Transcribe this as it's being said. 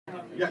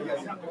Hi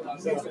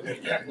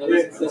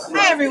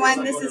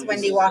everyone, this is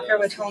Wendy Walker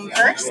with Home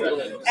First,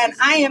 and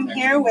I am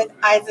here with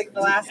Isaac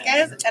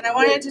Velasquez, and I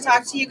wanted to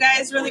talk to you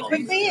guys really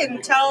quickly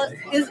and tell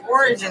his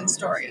origin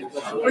story.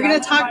 We're going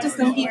to talk to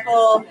some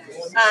people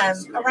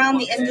around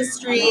the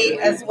industry,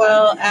 as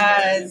well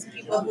as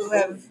people who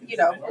have,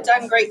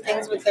 done great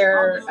things with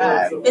their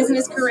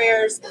business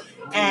careers.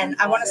 And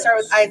I want to start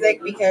with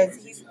Isaac because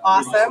he's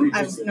awesome.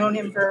 I've known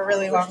him for a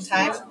really long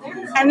time,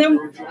 and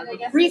then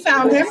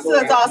refound him, so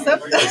that's awesome.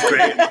 That's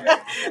great.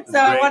 So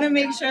I want to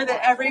make sure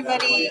that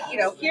everybody,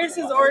 hears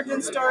his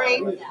origin story,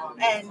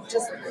 and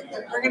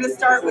we're going to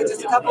start with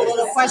just a couple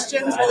little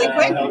questions really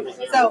quick.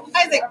 So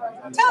Isaac,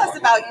 tell us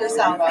about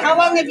yourself. How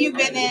long have you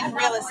been in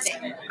real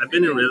estate? I've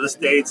been in real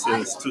estate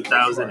since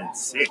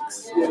 2006.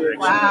 Actually.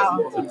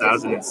 Wow.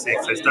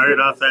 2006. I started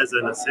off as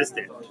an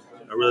assistant,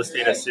 a real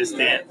estate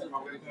assistant.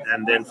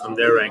 And then from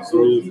there I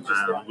grew.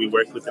 We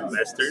worked with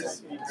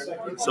investors.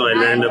 So I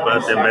learned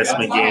about the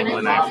investment game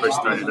when I first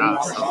started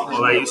out. So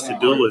all I used to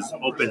do was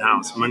open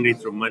house Monday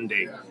through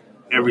Monday,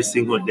 every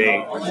single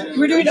day. You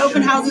were doing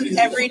open houses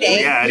every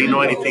day? Yeah, I didn't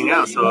know anything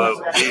else.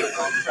 So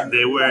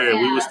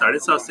we would start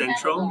at South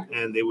Central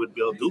and they would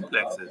build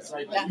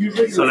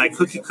duplexes. So like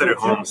cookie cutter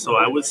homes. So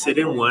I would sit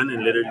in one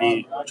and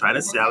literally try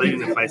to sell it.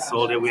 And if I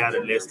sold it, we had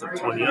a list of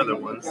 20 other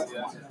ones.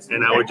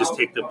 And I would just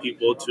take the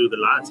people to the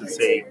lots and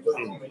say,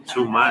 in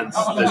 2 months,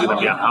 there's going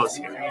to be a house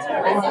here.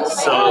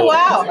 So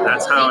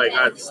that's how I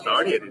got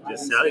started,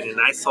 just selling. And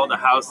I sold a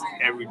house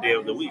every day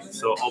of the week.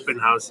 So open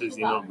houses,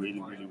 really,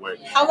 really work.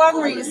 How long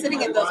were you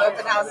sitting at those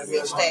open houses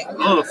each day?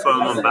 Oh,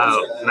 from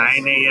about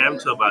 9 a.m.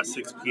 to about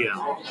 6 p.m.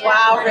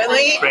 Wow,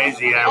 really?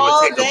 Crazy. I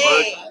would take a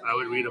book. I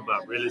would read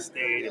about real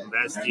estate,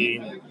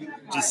 investing,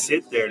 just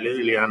sit there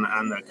literally on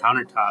the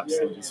countertops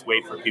and just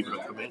wait for people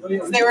to come in.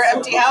 They were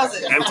empty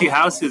houses. Empty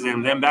houses.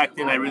 And then back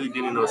then I really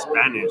didn't know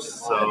Spanish.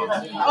 So,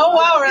 oh,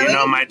 wow, really?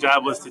 My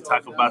job was to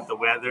talk about the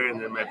weather,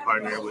 and then my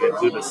partner would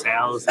do the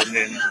sales. And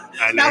then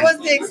that was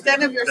the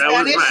extent of your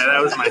Spanish?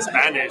 That was my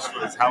Spanish,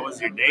 was how was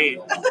your day?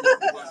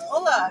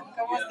 Hola,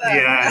 ¿cómo estás?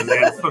 Yeah, and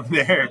then from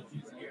there,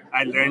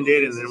 I learned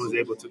it and then was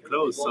able to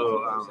close.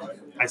 So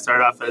I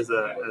started off as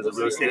a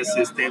real estate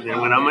assistant, then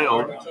went on my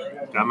own,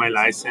 got my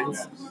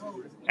license,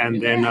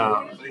 and then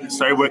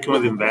started working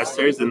with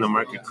investors, and the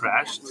market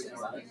crashed.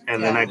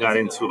 And then I got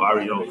into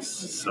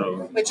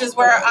REOs. Which is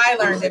where I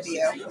learned of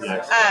you.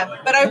 Yes.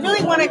 But I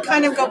really want to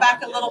kind of go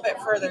back a little bit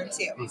further,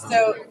 too. Mm-hmm.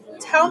 So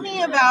tell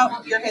me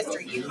about your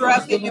history. You grew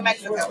up in New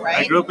Mexico, right?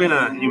 I grew up in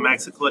New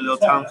Mexico, a little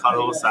town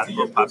called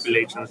Osasco.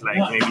 Population's like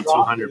maybe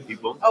 200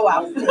 people. Oh,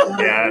 wow.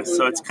 Yeah,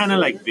 so it's kind of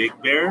like Big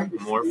Bear,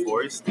 more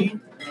foresty.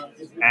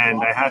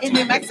 And I had in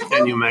New Mexico?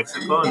 In New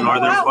Mexico,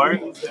 northern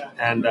part.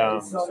 And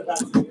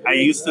I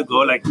used to go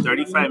like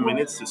 35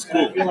 minutes to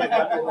school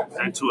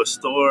and to a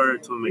store,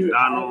 to a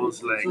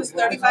McDonald's. It was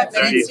 35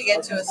 minutes to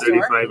get to a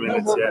store? 35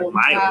 minutes, yeah.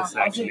 Miles,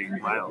 actually,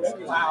 miles.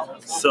 Wow.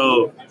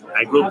 So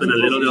I grew up in a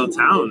little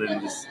town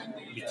and just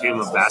became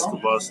a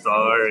basketball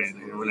star.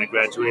 And when I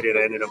graduated,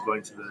 I ended up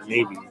going to the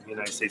Navy,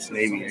 United States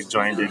Navy. I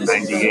joined in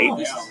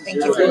 98.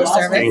 Thank you for your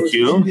service. Thank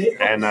you.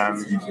 And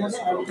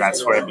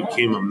that's where I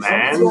became a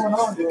man.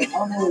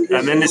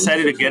 And then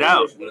decided to get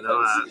out.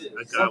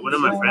 One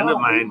of my friend of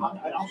mine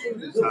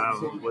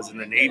was in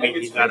the Navy.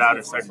 He got out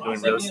and started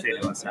doing real estate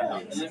in Los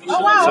Angeles.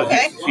 Oh, wow, so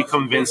okay. He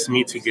convinced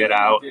me to get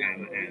out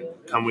and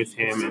come with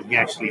him, and he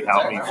actually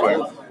helped me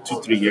for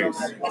 2-3 years.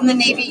 In the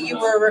Navy, you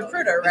were a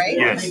recruiter, right?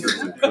 Yes.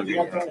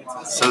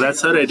 So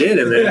that's what I did,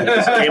 and then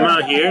came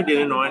out here,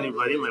 didn't know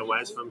anybody. My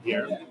wife's from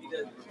here,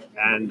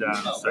 and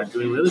started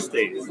doing real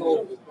estate.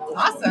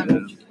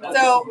 Awesome.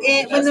 So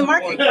when the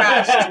market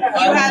crashed,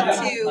 you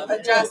had to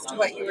adjust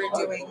what you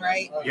were doing,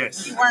 right?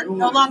 Yes. You weren't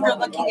no longer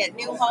looking at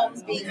new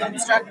homes being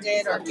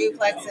constructed or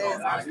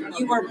duplexes.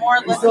 You were more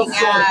looking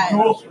at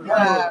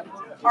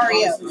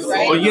REOs,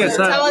 right? Well, yes.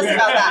 So tell us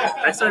about that.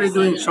 I started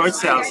doing short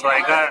sales, so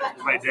I got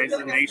my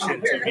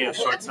designation to be a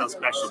short sale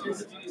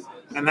specialist.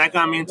 And that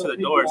got me into the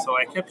door. So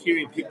I kept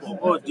hearing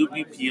people, do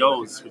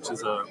BPOs, which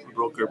is a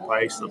broker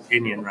price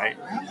opinion, right?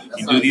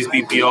 You do these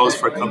BPOs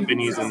for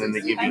companies and then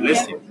they give you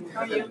listing.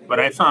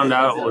 What I found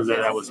out was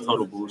that was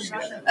total bullshit.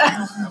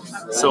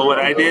 So what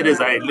I did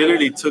is I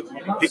literally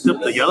picked up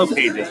the yellow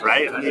pages,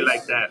 right? How do you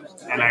like that?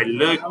 And I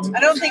looked. I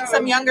don't think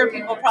some younger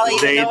people probably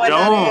know what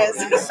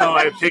that is. So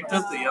I picked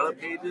up the yellow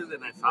pages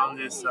and I found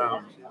this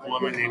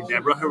woman named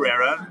Deborah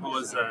Herrera, who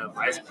was a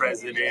vice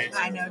president.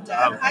 I know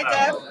Deb. Hi,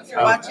 Deb, if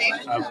you're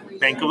watching.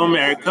 Bank of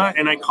America.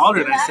 And I called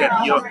her and I said,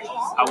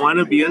 I want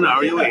to be an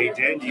REO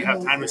agent. Do you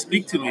have time to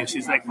speak to me? And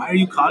she's like, why are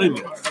you calling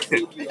me?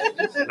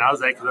 And I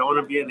was like, because I want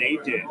to be an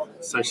agent.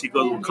 So she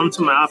goes, well, come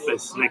to my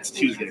office next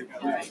Tuesday.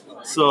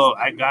 So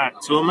I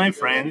got 2 of my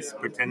friends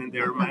pretending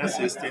they were my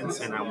assistants,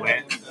 and I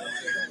went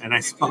and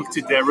I spoke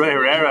to Deborah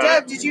Herrera.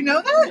 Deb, did you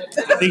know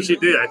that? I think she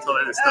did. I told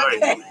her the story.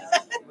 Okay.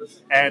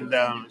 And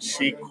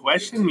she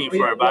questioned me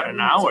for about an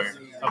hour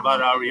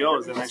about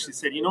REOs, and then she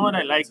said, "You know what?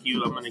 I like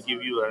you. I'm going to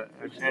give you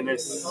an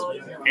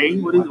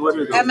NSA. What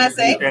is it?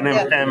 MSA.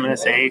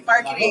 MSA.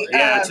 Marketing.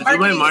 Yeah, to do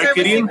my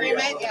marketing.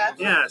 Agreement. Yeah.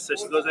 Yeah. So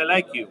she goes, "I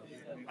like you."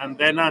 And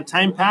then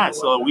time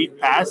passed. So a week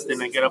passed,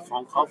 and I get a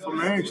phone call from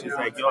her. And she's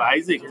like, "Yo,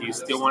 Isaac, do you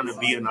still want to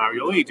be an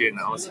REO agent?" And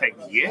I was like,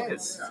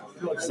 "Yes."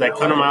 She's like,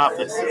 "Come to my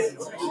office."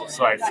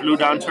 So I flew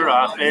down to her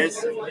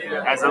office.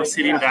 As I'm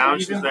sitting down,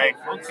 she's like,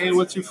 "Okay,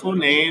 what's your full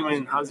name?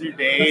 And how's your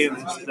day?" And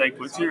then she's like,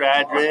 "What's your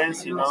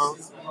address?"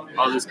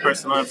 All this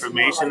personal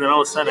information. Then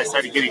all of a sudden, I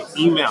started getting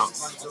emails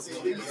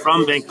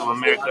from Bank of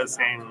America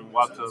saying,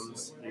 "Welcome,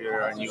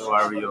 you're a new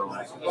REO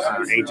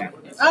agent."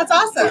 Oh, that's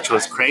awesome. Which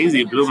was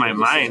crazy. It blew my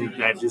mind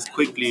that just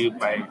quickly,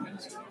 by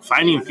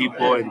finding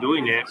people and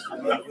doing it,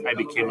 I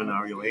became an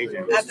REO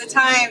agent. At the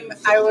time,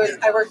 I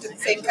worked at the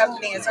same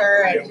company as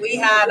her, and we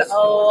had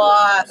a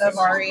lot of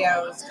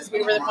REOs because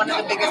we were one of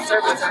the biggest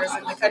servicers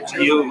in the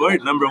country. You were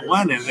number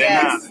one, and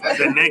then Yes.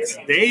 the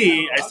next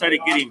day, I started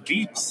getting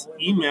beeps,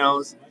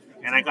 emails,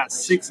 and I got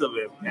 6 of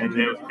them,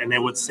 and they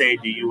would say,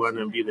 "Do you want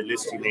to be the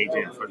listing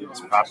agent for this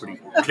property?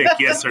 Click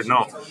yes or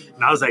no."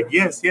 And I was like,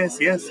 "Yes, yes,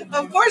 yes."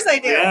 Of course I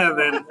do. Yeah, and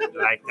then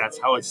that's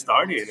how it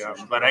started.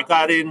 But I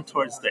got in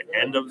towards the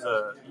end of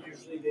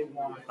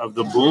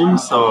the boom,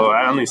 so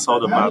I only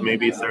sold about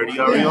maybe 30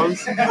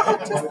 REOs.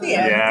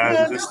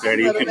 Just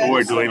 30. People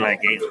were doing like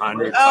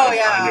 800,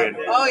 500.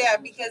 Oh yeah,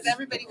 because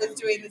everybody was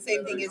doing the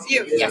same thing as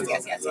you. Yes.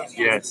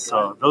 Yes,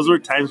 so those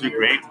things were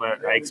great,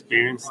 but I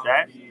experienced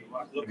that.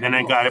 And then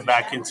I got it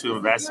back into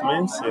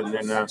investments, and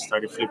then I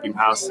started flipping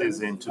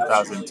houses in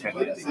 2010.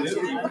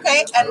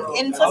 Okay, and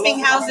in flipping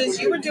houses,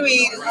 you were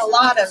doing a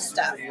lot of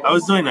stuff. I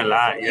was doing a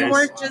lot, yes. You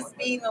weren't just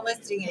being the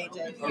listing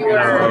agent. You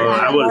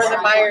were the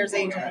buyer's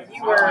agent.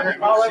 You were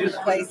all over the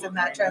place in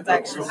that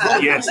transaction.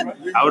 Yes,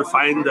 I would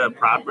find the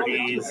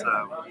properties,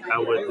 I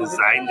would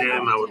design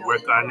them, I would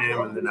work on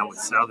them, and then I would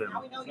sell them.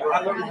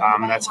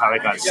 That's how I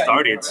got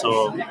started.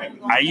 So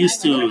I used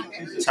to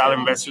tell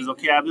investors,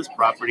 okay, I have this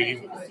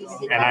property,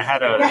 and I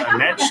had a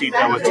net sheet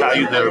that would tell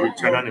you the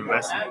return on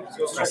investment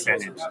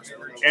percentage.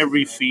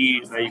 Every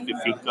fee that you could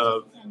think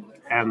of,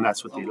 and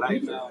that's what they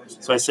like.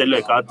 So I said,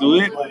 look, I'll do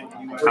it.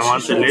 I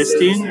want the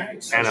listing,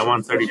 and I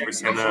want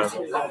 30%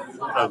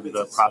 of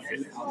the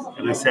profit.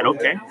 And they said,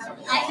 okay.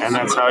 And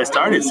that's how I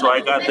started. So I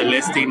got the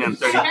listing and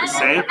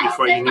 30%.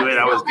 Before you knew it,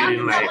 I was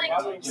getting like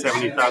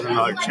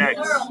 $70,000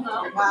 checks.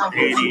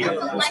 80.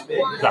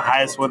 The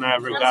highest one I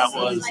ever got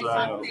was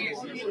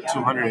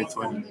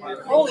 220.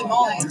 Holy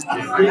moly.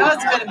 That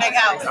must have been a big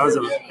house.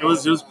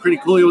 It was pretty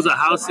cool. It was a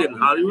house in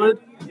Hollywood.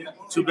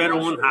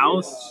 2-bedroom, 1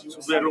 house,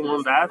 2-bedroom,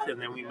 1 bath,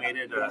 and then we made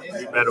it a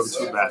 3-bedroom,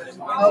 2-bath.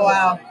 Oh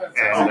wow!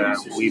 And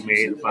we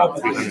made about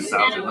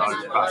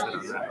 $300,000 profit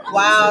on that.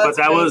 Wow! But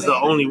that was the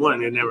only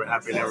one. It never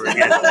happened ever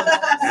again.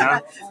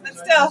 But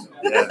still,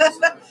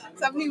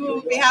 some people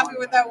would be happy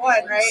with that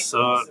one, right?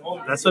 So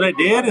that's what I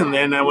did, and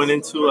then I went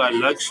into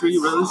luxury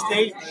real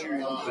estate.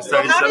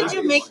 So how did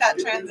you make that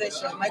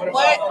transition? Like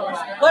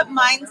what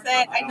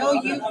mindset? I know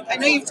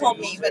you've told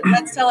me, but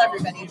let's tell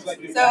everybody.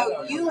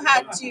 So you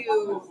had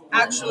to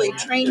actually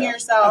train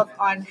yourself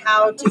on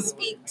how to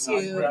speak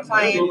to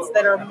clients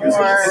that are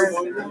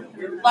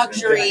more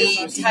luxury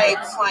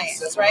type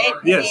clients, right?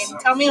 Yes. I mean,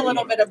 tell me a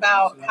little bit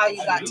about how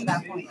you got to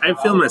that point. I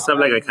feel myself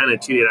like I kind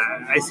of cheated.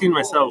 I seen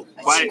myself.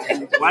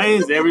 Why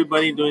is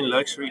everybody doing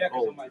luxury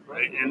old,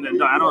 right? And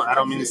no, I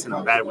don't mean this in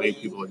a bad way.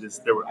 People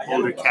there were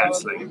older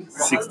cats, like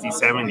 60,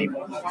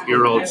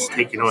 70-year-olds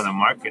taking over the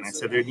market. And I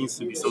said there needs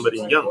to be somebody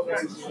young.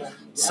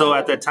 So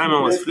at that time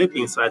I was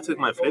flipping, so I took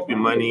my flipping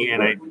money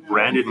and I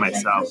branded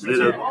myself.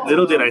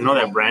 Little did I know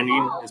that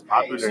branding is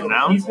popular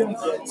now.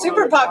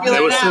 Super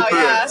popular now,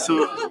 yeah.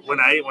 So when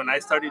I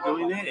started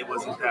doing it, it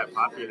wasn't that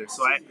popular.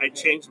 So I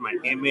changed my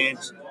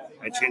image.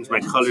 I changed my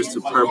colors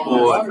to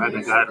purple. I kind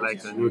of got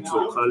like a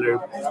neutral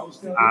color.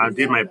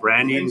 Did my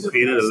branding,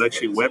 created a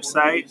luxury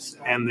website,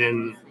 and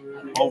then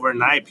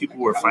overnight people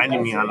were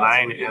finding me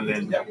online and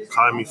then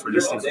calling me for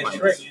listing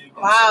appointments.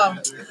 Wow.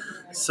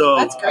 So,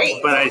 that's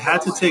great. But I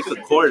had to take a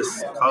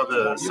course called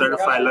the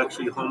Certified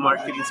Luxury Home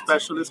Marketing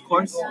Specialist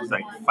course. It was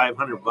like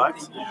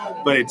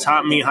 $500, but it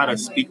taught me how to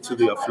speak to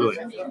the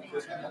affluent.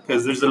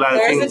 Because there's a lot of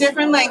things. There's a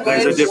different language.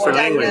 There's a different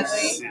language.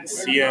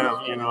 Definitely.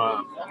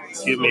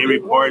 CMA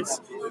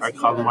reports are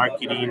called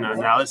marketing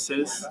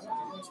analysis.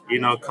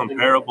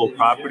 Comparable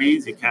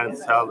properties. You can't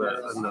tell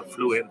an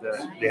affluent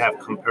that they have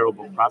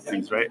comparable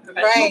properties, right?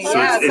 Right, so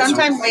yeah.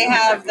 Sometimes they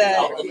have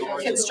the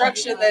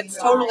construction that's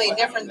totally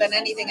different than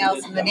anything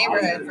else in the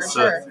neighborhood, for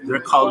sure. They're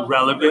called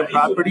relevant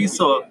properties.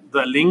 So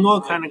the lingo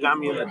kind of got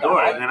me in the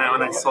door. And then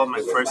when I sold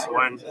my first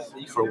one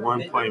for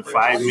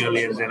 $1.5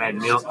 million, then I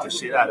milked the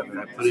shit out of it.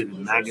 I put it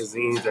in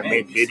magazines. I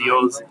made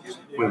videos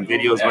when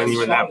videos weren't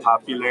even that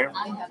popular.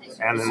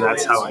 And then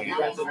that's how I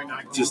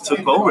just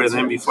took over. And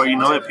then before you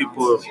know it,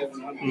 people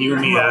knew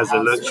me as a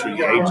luxury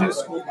agent.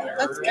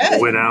 That's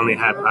good. When I only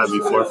had probably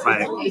 4 or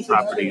 5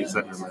 properties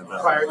under my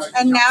belt.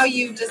 And now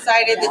you've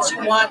decided that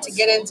you want to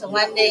get into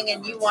lending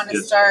and you want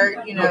to start,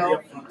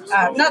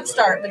 not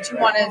start, but you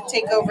want to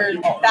take over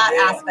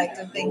that aspect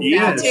of things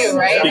now too,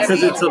 right?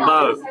 Because it's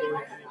about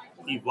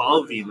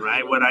evolving,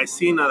 right? What I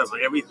seen out of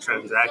every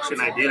transaction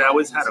I did, I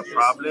always had a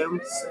problem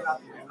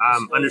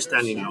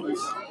understanding loans.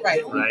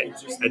 Right.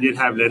 I did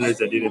have lenders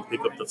that didn't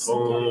pick up the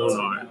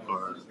phone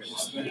or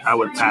I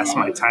would pass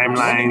my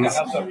timelines,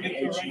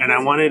 and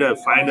I wanted to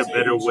find a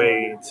better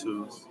way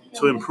to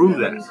improve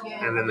that.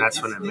 And then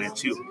that's when I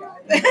met you.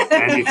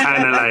 And you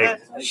kind of like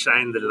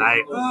shine the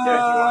light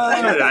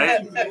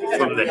right,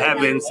 from the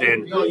heavens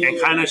and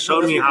kind of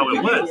showed me how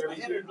it was.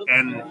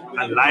 And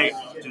a light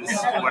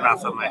just went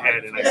off of my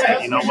head. And I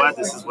said, you know what?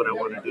 This is what I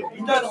want to do.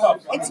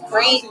 It's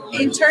great.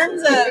 In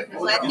terms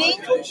of lending,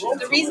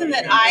 the reason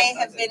that I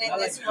have been in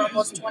this for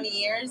almost 20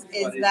 years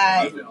is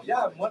that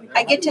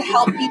I get to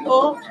help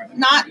people,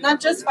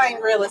 not just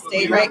find real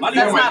estate, right? Because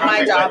that's not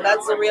my job.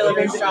 That's the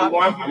realtor's job.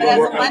 But as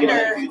a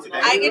lender,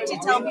 I get to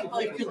tell people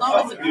if your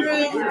loan is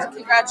approved,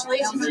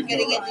 congratulations, you're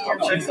getting into your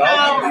first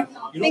house,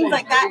 things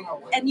like that.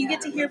 And you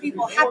get to hear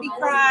people happy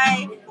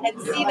cry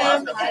and see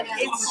them. And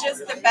it's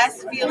just the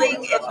best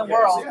feeling in the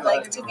world.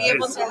 Like to be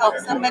able to help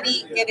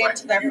somebody get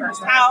into their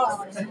first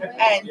house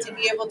and to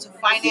be able to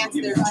finance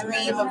their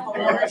dream of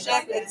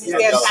homeownership, it's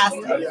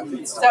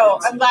fantastic. So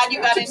I'm glad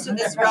you got into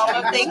this realm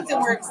of things,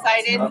 and we're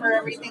excited for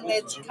everything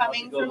that's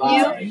coming from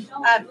you.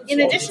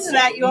 In addition to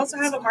that, you also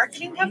have a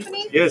marketing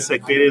company? Yes, I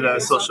created a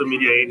social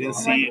media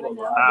agency.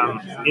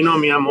 You know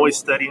me, I'm always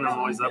studying. I'm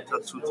always up till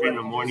 2, 3 in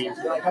the morning,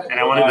 and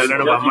I wanted to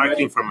learn about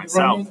marketing for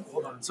myself.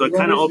 So it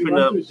kind of opened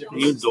up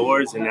new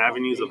doors and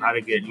avenues of how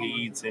to get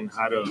leads and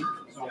how to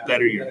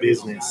better your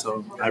business.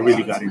 So I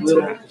really got into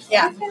that.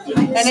 Yeah. And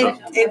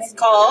it's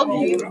called?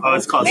 Oh,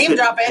 it's called name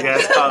drop it. Yeah,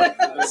 it's called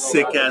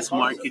Sick Ass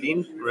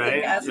Marketing,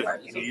 right? Sick-ass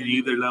marketing. You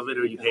either love it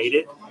or you hate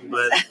it,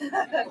 but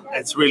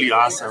it's really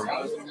awesome.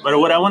 But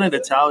what I wanted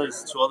to tell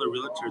is to all the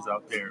realtors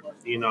out there,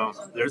 you know,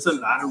 there's a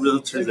lot of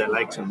realtors that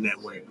like to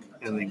network.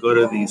 And they go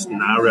to these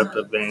NAREP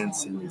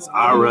events and these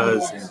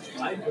ARAs, and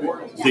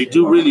they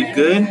do really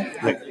good.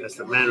 Like, that's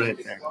the man right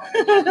there.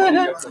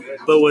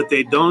 But what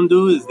they don't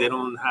do is they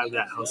don't have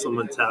that hustle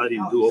mentality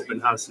to do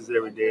open houses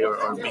every day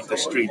or beat the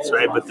streets,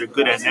 right? But they're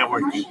good at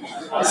networking.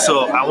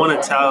 So I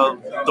want to tell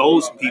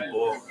those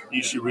people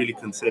you should really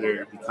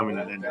consider becoming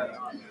a lender,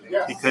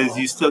 because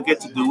you still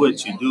get to do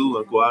what you do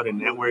or go out and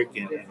network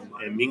and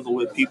mingle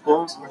with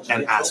people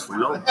and ask for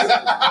loans.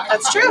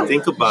 That's true.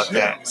 Think about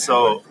that.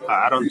 So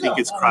I don't think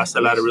it's crossed a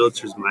lot of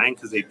realtors' mind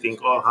because they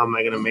think, oh, how am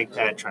I going to make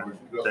that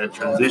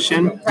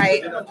transition?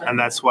 Right. And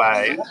that's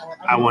why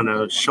I want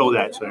to show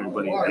that to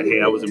everybody. That,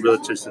 hey, I was a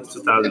realtor since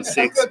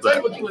 2006,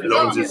 but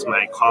loans is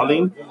my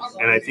calling.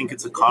 And I think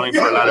it's a calling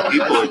for a lot of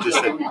people. It's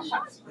just that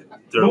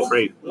they're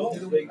afraid.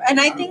 And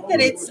I think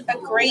that it's a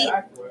great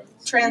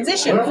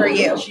transition for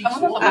you. It's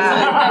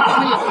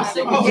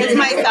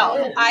myself.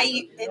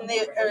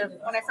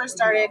 When I first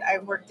started, I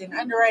worked in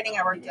underwriting.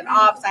 I worked in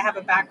ops. I have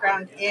a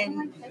background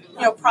in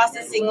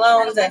processing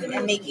loans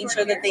and making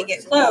sure that they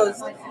get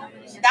closed.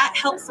 That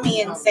helps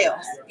me in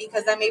sales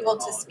because I'm able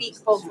to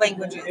speak both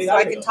languages, so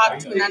I can talk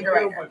to an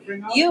underwriter.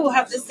 You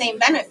have the same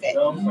benefit.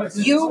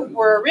 You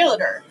were a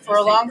realtor for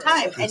a long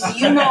time, and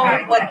you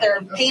know what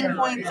their pain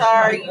points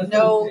are. You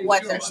know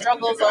what their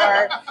struggles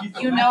are.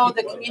 You know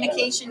the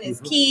communication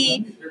is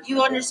key.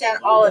 You understand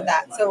all of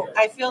that. So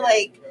I feel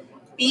like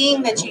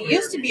being that you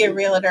used to be a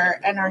realtor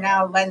and are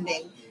now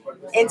lending,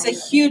 it's a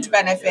huge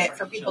benefit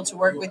for people to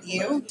work with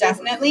you,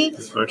 definitely,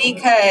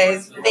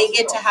 because they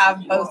get to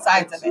have both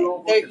sides of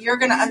it. You're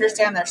going to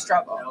understand their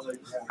struggle.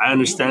 I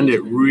understand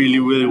it really,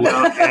 really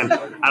well. And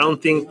I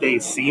don't think they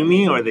see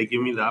me or they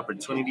give me the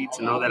opportunity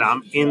to know that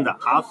I'm in the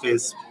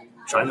office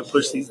trying to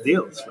push these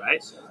deals,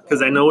 right?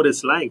 Because I know what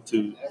it's like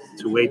to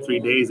wait 3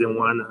 days and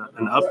want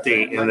an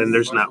update, and then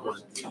there's not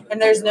one. And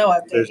there's no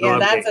update. There's no update.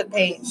 That's a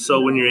pain.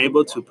 So when you're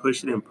able to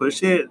push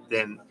it,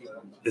 then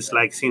it's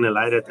like seeing a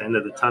light at the end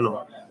of the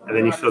tunnel. And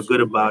then you feel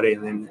good about it,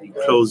 and then you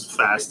close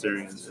faster,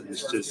 and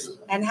it's just...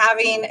 And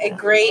having a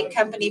great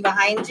company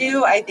behind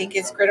you, I think,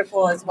 is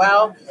critical as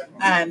well.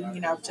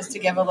 Just to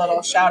give a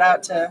little shout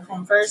out to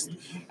Home First.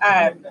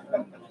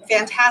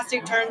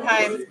 Fantastic turn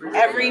times.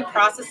 Every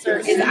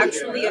processor is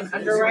actually an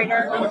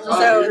underwriter,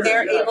 so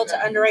they're able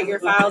to underwrite your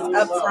files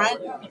up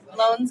front.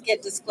 Loans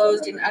get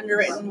disclosed and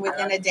underwritten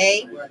within a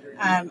day,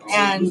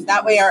 and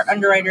that way our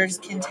underwriters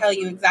can tell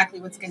you exactly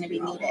what's going to be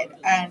needed.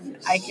 And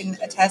I can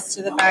attest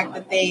to the fact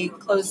that they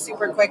close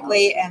super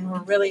quickly, and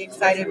we're really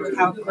excited with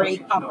how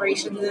great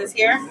operations is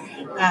here.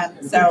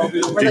 So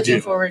we're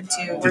looking forward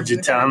to working. Did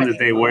you tell them that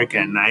they work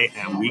at night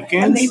and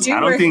weekends? And they do. I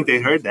don't think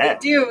they heard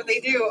that. They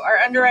do. Our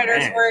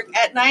underwriters work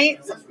at night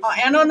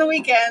and on the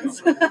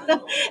weekends,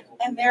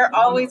 and they're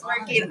always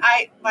working.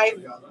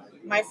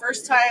 My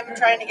first time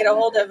trying to get a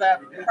hold of a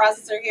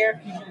processor here,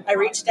 I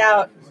reached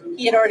out.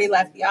 He had already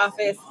left the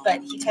office,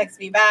 but he texted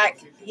me back.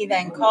 He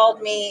then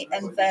called me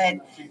and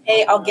said,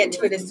 hey, I'll get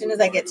to it as soon as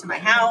I get to my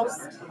house.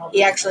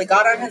 He actually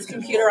got on his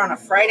computer on a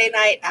Friday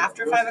night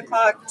after 5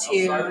 o'clock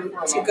to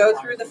go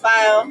through the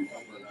file.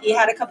 He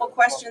had a couple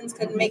questions,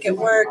 couldn't make it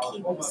work.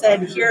 He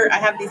said, here, I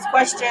have these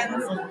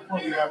questions.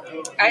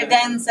 I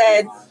then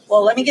said,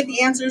 well, let me get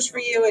the answers for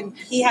you. And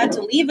he had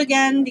to leave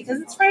again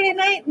because it's Friday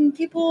night and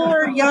people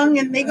are young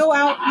and they go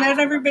out. Not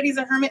everybody's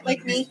a hermit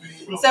like me.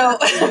 So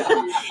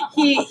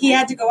he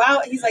had to go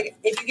out. He's like,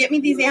 if you get me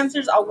these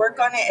answers, I'll work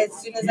on it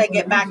as soon as I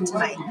get back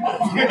tonight.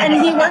 And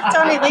he worked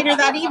on it later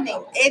that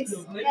evening. It's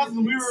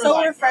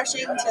so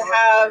refreshing to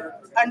have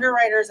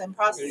underwriters and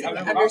processing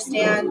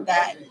understand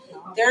that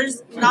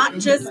there's not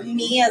just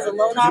me as a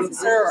loan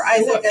officer or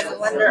Isaac as a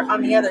lender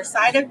on the other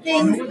side of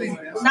things,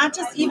 not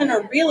just even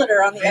a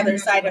realtor on the other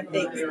side of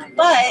things,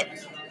 but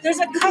there's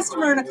a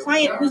customer and a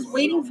client who's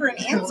waiting for an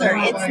answer.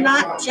 It's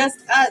not just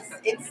us.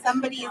 It's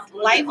somebody's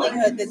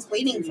livelihood that's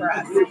waiting for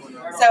us.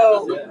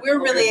 So we're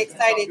really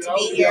excited to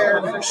be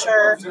here for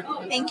sure.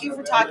 Thank you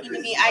for talking to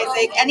me,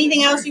 Isaac.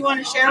 Anything else you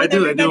want to share with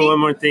everybody? I do one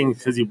more thing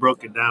because you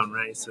broke it down,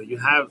 right? So you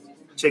have,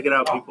 check it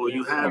out, people.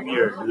 You have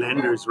your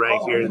lenders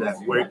right here that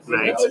work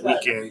nights,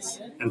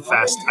 weekends, and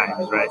fast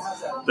times, right?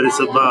 But it's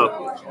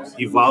about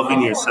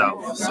evolving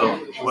yourself. So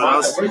what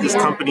else this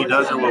company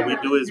does or what we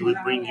do is we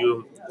bring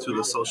you to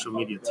the social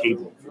media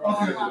table.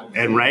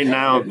 And right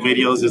now,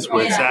 videos is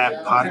where it's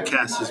at,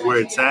 podcasts is where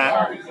it's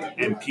at,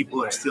 and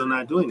people are still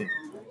not doing it.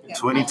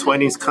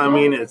 2020 is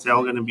coming. It's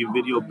all going to be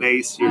video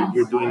based.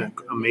 You're doing an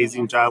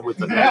amazing job with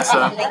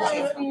Alexa,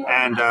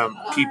 and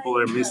people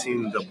are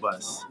missing the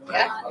bus.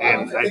 Right?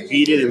 And I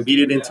beat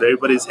it into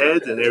everybody's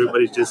heads, and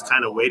everybody's just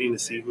kind of waiting to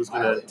see who's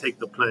going to take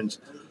the plunge.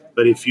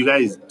 But if you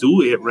guys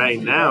do it right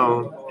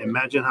now,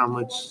 imagine how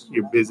much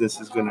your business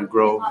is going to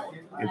grow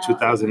in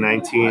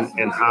 2019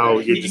 and how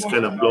you're just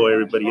going to blow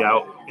everybody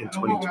out in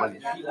 2020.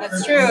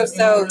 That's true.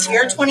 So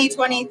your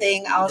 2020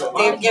 thing,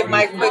 I'll give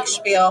my quick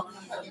spiel.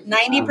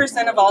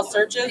 90% of all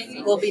searches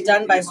will be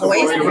done by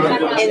voice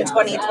in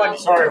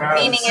 2020.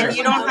 Meaning if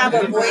you don't have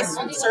a voice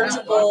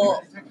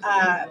searchable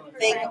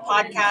thing,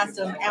 podcast,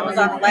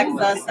 Amazon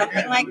Alexa,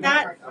 something like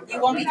that, you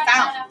won't be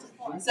found.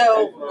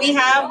 So we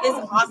have this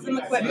awesome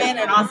equipment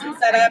and awesome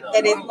setup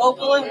that is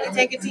mobile, and we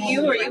take it to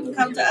you or you can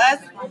come to us.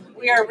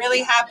 We are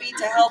really happy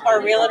to help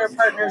our realtor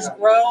partners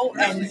grow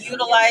and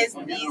utilize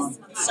these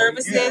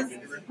services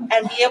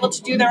and be able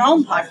to do their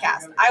own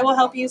podcast. I will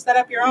help you set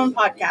up your own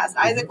podcast.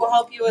 Isaac will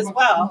help you as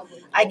well.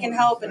 I can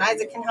help, and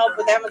Isaac can help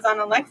with Amazon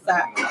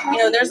Alexa. You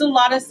know, there's a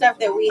lot of stuff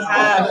that we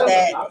have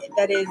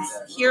that is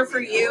here for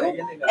you,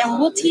 and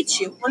we'll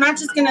teach you. We're not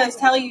just going to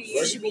tell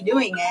you should be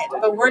doing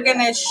it, but we're going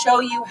to show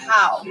you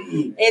how.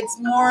 It's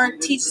more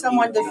teach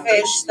someone to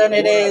fish than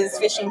it is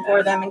fishing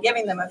for them and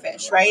giving them a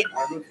fish, right?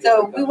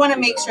 So we want to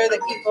make sure that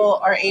people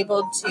are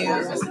able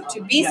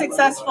to be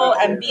successful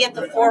and be at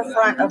the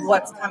forefront of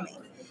what's coming.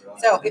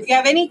 So if you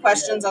have any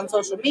questions on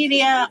social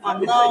media,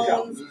 on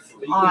loans,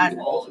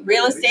 on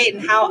real estate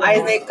and how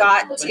Isaac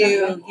got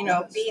to,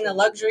 being a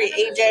luxury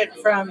agent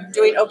from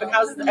doing open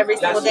houses every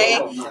single day.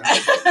 You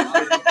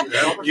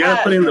got to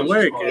put in the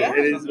work. Yeah.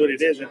 It is what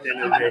it is at the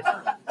end of the day.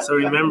 So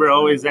remember,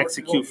 always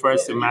execute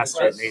first and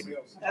master it later.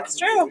 That's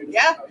true.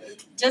 Yeah.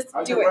 Just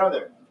do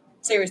it.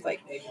 Seriously.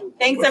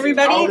 Thanks,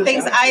 everybody.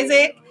 Thanks,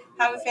 Isaac.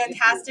 Have a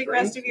fantastic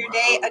rest of your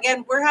day.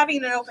 Again, we're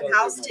having an open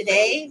house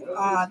today,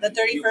 the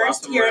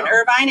 31st here in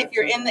Irvine. If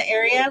you're in the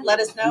area, let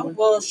us know.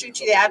 We'll shoot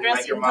you the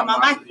address. You can come on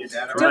by. Do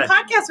a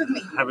podcast with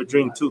me. Have a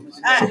drink, too.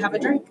 Have a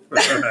drink. All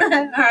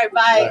right,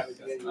 bye.